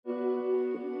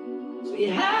You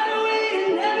hide away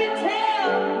and never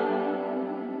tell.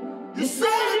 You said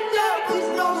that was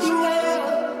no swear.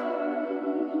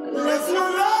 Let's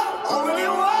not love only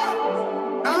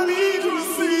one. I need you to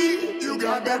see you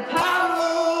got that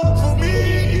power for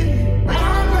me.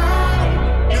 My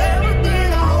life,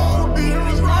 everything I hold dear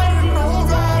is right in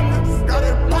those eyes. Got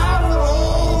that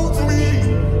power to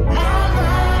me. My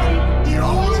life, the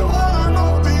only one I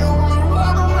know, the only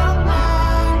one on my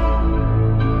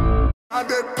mind. Got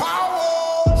that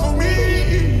power for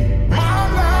me.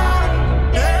 My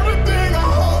life, everything I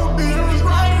hold dear is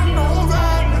right in those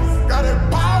eyes. Got that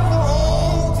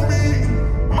power to me.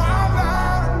 My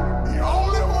life, the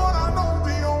only one I know,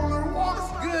 the only one.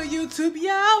 Good YouTube,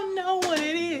 y'all know what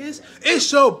it is.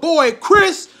 It's your boy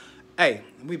Chris. Hey,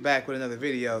 we back with another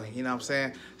video, you know what I'm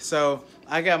saying? So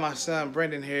I got my son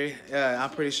Brendan here. I'm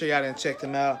pretty sure y'all didn't check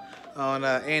him out on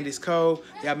Andy's Cove.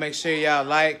 Y'all make sure y'all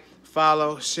like,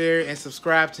 follow, share, and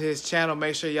subscribe to his channel.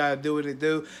 Make sure y'all do what it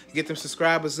do. Get them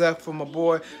subscribers up for my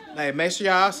boy. Hey, make sure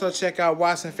y'all also check out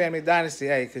Watson Family Dynasty,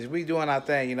 hey, because we doing our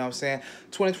thing, you know what I'm saying?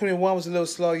 2021 was a little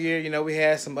slow year. You know, we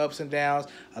had some ups and downs,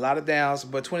 a lot of downs.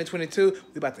 But 2022,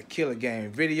 we about to kill a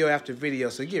game, video after video.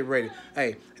 So get ready.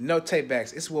 Hey, no tape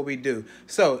backs. It's what we do.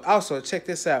 So also, check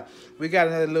this out. We got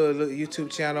another little YouTube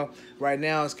channel. Right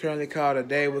now, it's currently called A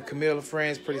Day with Camille and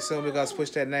Friends. Pretty soon, we're going to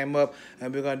switch that name up,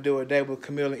 and we're going to do A Day with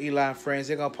Camille and Eli and Friends.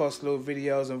 They're going to post little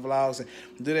videos and vlogs and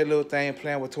do their little thing,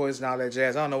 playing with toys and all that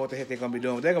jazz. I don't know what the heck they're going to be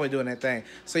doing, but they're going to be doing that thing.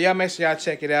 So y'all make sure y'all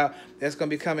check it out. That's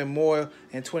going to be coming more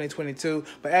in 2022.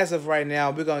 But as of right now,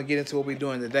 we're going to get into what we're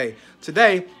doing today.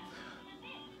 Today,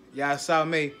 y'all saw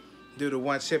me do the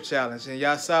one chip challenge, and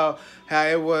y'all saw how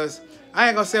it was. I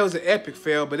ain't gonna say it was an epic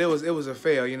fail, but it was a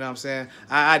fail. You know what I'm saying?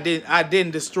 I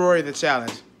didn't destroy the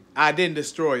challenge. I didn't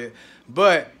destroy it,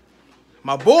 but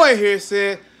my boy here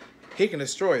said he can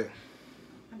destroy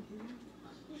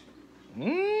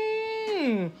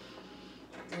it.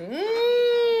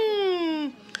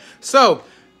 So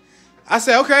I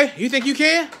said, okay, you think you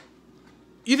can?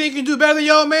 You think you can do better than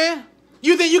your old man?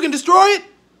 You think you can destroy it?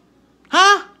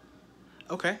 Huh?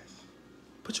 Okay.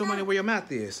 Put your money where your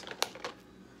mouth is.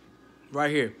 Right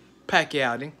here.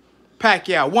 Pacquiao.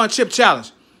 Pacquiao. One chip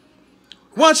challenge.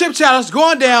 One chip challenge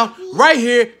going down right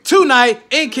here tonight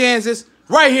in Kansas.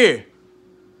 Right here.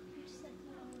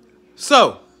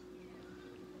 So,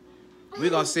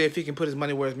 we're going to see if he can put his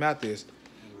money where his mouth is.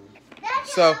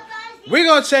 So, we're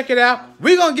going to check it out.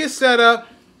 We're going to get set up.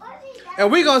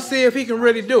 And we're going to see if he can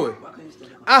really do it.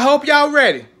 I hope y'all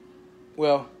ready.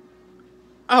 Well,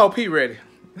 I hope he ready.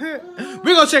 We're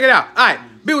going to check it out. All right.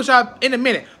 Be with y'all in a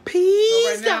minute. Peace.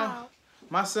 So right now,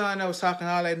 my son that was talking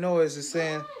all that noise is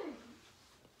saying,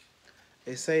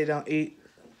 it say don't eat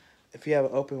if you have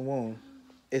an open wound.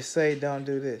 It say don't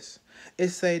do this. It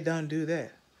say don't do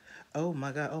that. Oh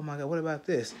my God. Oh my God. What about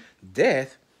this?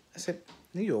 Death? I said,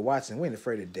 you're watching. We ain't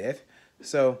afraid of death.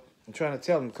 So I'm trying to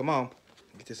tell him, come on.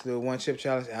 Get this little one chip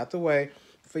challenge out the way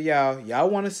for y'all. Y'all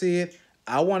want to see it.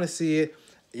 I want to see it.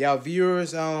 Y'all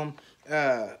viewers on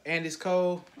Andy's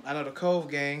Cove, I know the Cove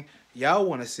gang, y'all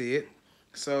want to see it.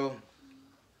 So,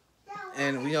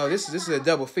 and you know, this is a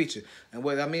double feature. And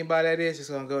what I mean by that is it's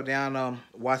going to go down on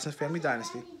Watson Family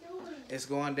Dynasty. It's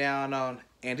going down on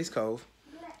Andy's Cove.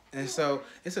 And so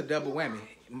it's a double whammy.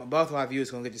 Both of our viewers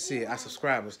are going to get to see it, our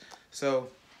subscribers. So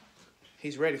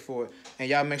he's ready for it. And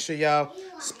y'all make sure y'all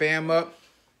spam up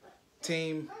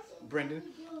Team Brendan,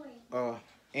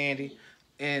 Andy,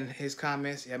 in his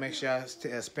comments. Y'all make sure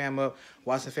y'all spam up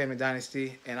Watson Family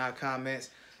Dynasty in our comments.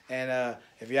 And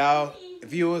if y'all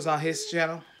viewers on his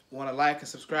channel want to like and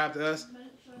subscribe to us,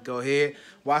 go ahead.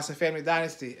 Watson Family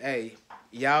Dynasty. Hey,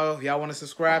 y'all want to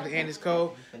subscribe to Andy's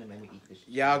Cove?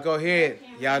 Y'all go ahead.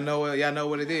 Y'all know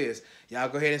what it is. Y'all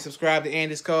go ahead and subscribe to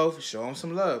Andy's Cove. Show him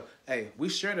some love. Hey, we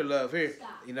share the love here.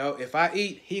 You know, if I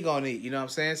eat, he gonna eat. You know what I'm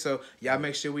saying? So y'all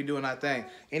make sure we doing our thing.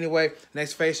 Anyway,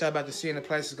 next face y'all about to see in the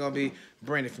place is gonna be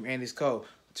Brendan from Andy's Cove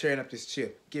tearing up this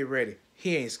chip. Get ready.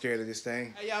 He ain't scared of this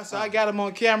thing. Hey, y'all, so I got him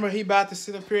on camera. He about to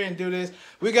sit up here and do this.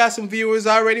 We got some viewers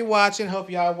already watching. Hope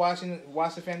y'all watching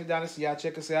Family Dynasty. Y'all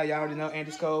check us out. Y'all already know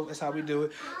Andy's Cove. That's how we do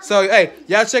it. So, hey,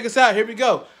 y'all check us out. Here we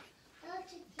go.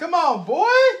 Come on, boy.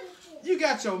 You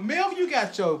got your milk, you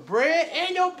got your bread,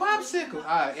 and your popsicle. All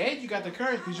right, and you got the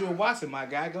courage because you're Watson, my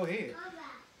guy. Go ahead.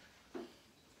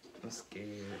 I'm scared.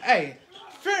 Hey,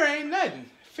 fear ain't nothing.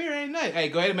 Fear ain't nothing. Hey,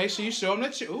 go ahead and make sure you show them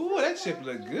that chip. Ooh, that chip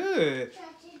look good.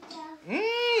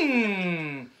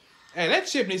 Hey, that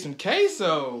chip needs some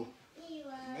queso.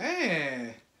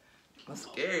 Man. I'm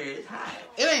scared. It's hot.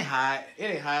 It ain't hot. It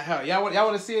ain't hot. Hell, y'all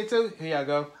want to see it too? Here y'all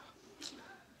go.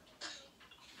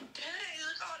 Dang,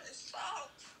 look all this salt.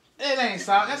 It It ain't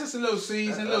salt. That's just a little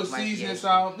season,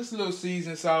 salt. Just a little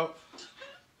seasoning salt.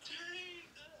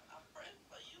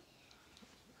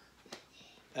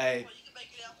 Hey,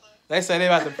 they say they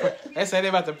about to pray. They say they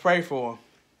about to pray for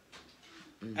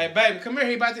him. Hey, baby, come here.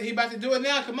 He about to do it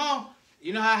now. Come on.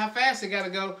 You know how fast it gotta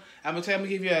go. I'm gonna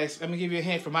give you a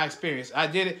hint from my experience. I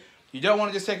did it. You don't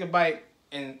want to just take a bite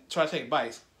and try to take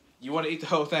bites. You want to eat the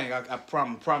whole thing. I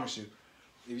promise you.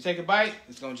 If you take a bite,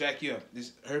 it's gonna jack you up.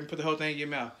 Just hurry and put the whole thing in your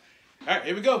mouth. All right,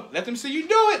 here we go. Let them see you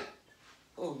do it.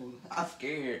 Oh, I'm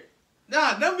scared.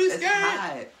 Nah, don't be scared. It's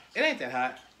hot. It ain't that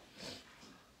hot.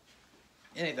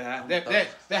 It ain't that hot.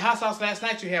 That hot sauce last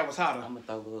night you had was hotter. I'm gonna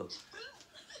throw up.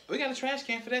 We got a trash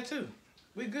can for that too.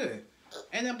 We good.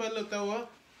 Ain't nothing but a little throw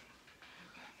up.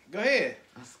 Go ahead.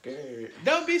 I'm scared.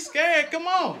 Don't be scared. Come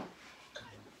on.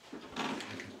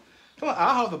 Come on.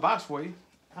 I'll hold the box for you.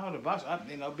 I'll hold the box.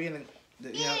 Being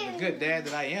the good dad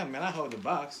that I am, man, I hold the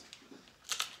box.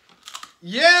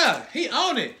 Yeah, he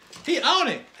own it. He own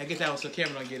it. Hey, get that one so the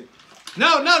camera don't get it.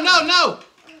 No.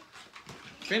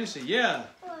 Finish it. Yeah.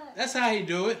 That's how he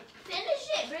do it. Finish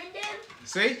it, Brendan.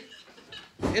 See?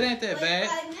 It ain't that bad.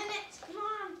 5 minutes. Come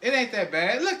on. It ain't that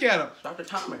bad. Look at him. Start the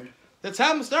timer. The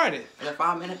timer started. Is it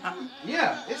 5 minutes timer?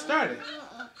 Yeah, it started.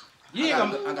 You ain't I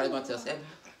gonna gotta go until 7.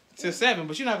 till 7,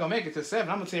 but you're not gonna make it till 7.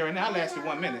 I'm gonna tell you right now. I lasted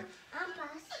 1 minute.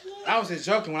 I was just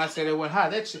joking when I said it wasn't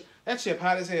hot. That chip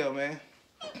hot as hell, man.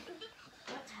 What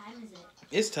time is it?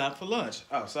 It's time for lunch.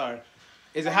 Oh, sorry.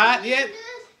 Is it hot yet?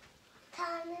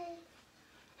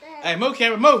 Hey, move,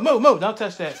 camera. Move. Don't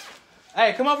touch that.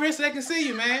 Hey, come over here so they can see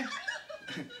you, man.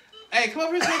 Hey, come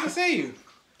over here so they can see you.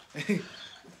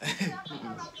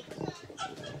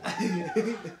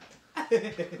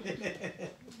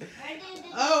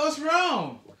 Oh, what's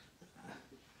wrong?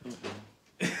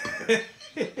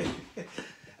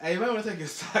 Hey, you might want to take your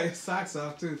socks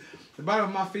off, too. The bottom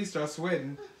of my feet start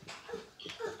sweating.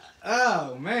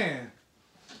 Oh, man.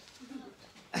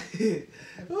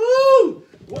 Woo!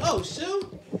 Whoa,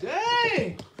 shoot.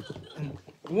 Dang.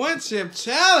 One chip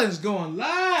challenge going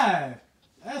live.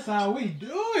 That's how we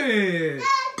do it.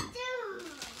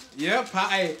 Yep.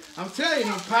 Hey, I'm telling you,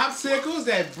 them popsicles,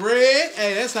 that bread.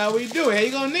 Hey, that's how we do it. Hey,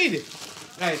 you gonna need it.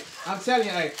 Hey, I'm telling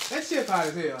you, hey, that chip hot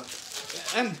as hell.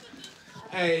 And,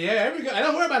 hey, yeah, here we go. Hey,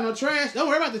 don't worry about no trash. Don't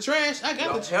worry about the trash. I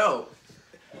got the help.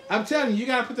 I'm telling you, you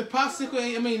gotta put the popsicle,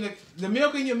 the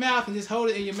milk in your mouth and just hold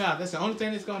it in your mouth. That's the only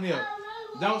thing that's gonna help.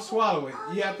 Don't swallow it.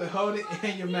 You have to hold it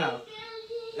in your mouth.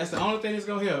 That's the only thing that's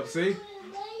gonna help. See?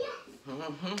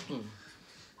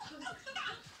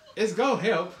 It's gonna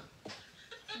help.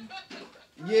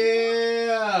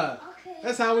 Yeah.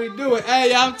 That's how we do it.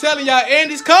 Hey, I'm telling y'all,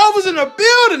 Andy's Cove is in the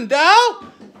building, dog.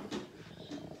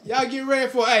 Y'all get ready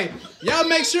for it. Hey, y'all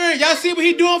make sure, y'all see what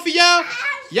he doing for y'all?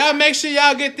 Y'all make sure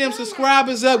y'all get them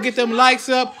subscribers up, get them likes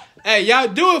up. Hey, y'all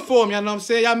do it for him, y'all know what I'm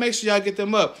saying? Y'all make sure y'all get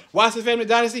them up. Watch the Family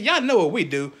Dynasty. Y'all know what we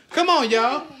do. Come on,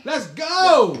 y'all. Let's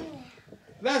go.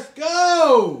 Let's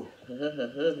go.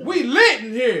 We lit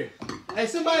in here. Hey,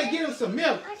 somebody get him some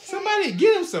milk. Somebody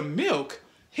get him some milk.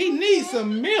 He needs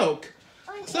some milk.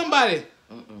 Somebody.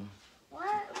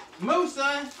 Move,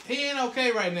 son. He ain't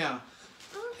okay right now.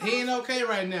 He ain't okay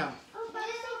right now.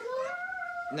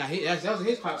 Nah, that was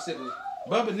his popsicle.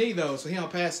 Bubba need those so he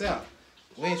don't pass out.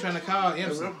 We ain't trying to call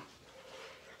Emerson.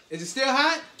 Is it still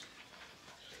hot?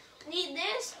 Need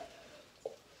this?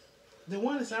 The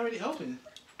one that's already open.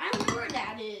 I don't know where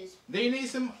that is. Do you need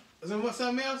something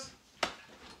else?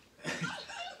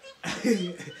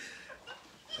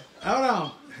 Hold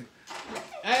on.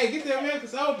 Hey, get that milk.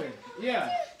 It's open.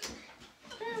 Yeah.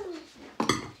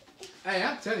 Hey,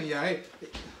 I'm telling y'all. Hey.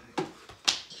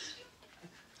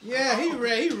 Yeah, he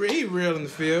real in the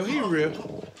field. He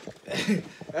real.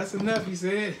 That's enough, he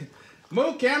said.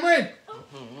 Move, Cameron.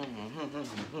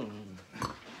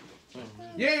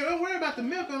 Yeah, don't worry about the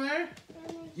milk on there.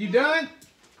 You done?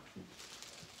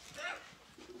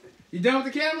 You done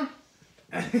with the camera?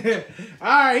 All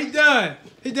right, he done.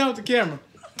 He done with the camera.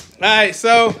 All right,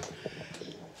 so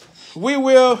we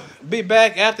will be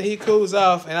back after he cools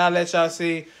off, and I'll let y'all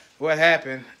see what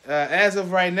happened. As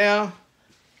of right now,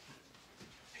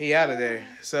 he out of there.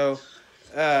 So,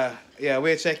 yeah,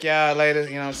 we'll check y'all later.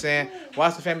 You know what I'm saying?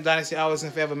 Watch the Family Dynasty always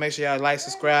and forever. Make sure y'all like,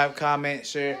 subscribe, comment,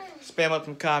 share, spam up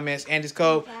some comments. Andy's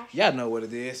Cove. Y'all know what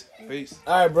it is. Peace.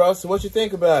 All right, bro. So what you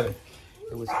think about it?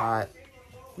 It was hot.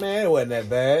 Man, it wasn't that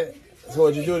bad. So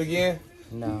would you do it again?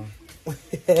 No. All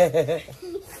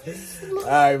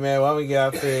right, man. While we get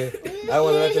out there, I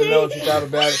want to let you know what you thought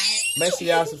about it. Make sure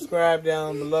y'all subscribe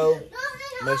down below.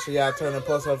 Make sure y'all turn the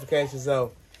post notifications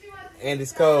on.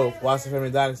 Andy's Cove. Watch the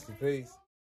Family Dynasty. Peace.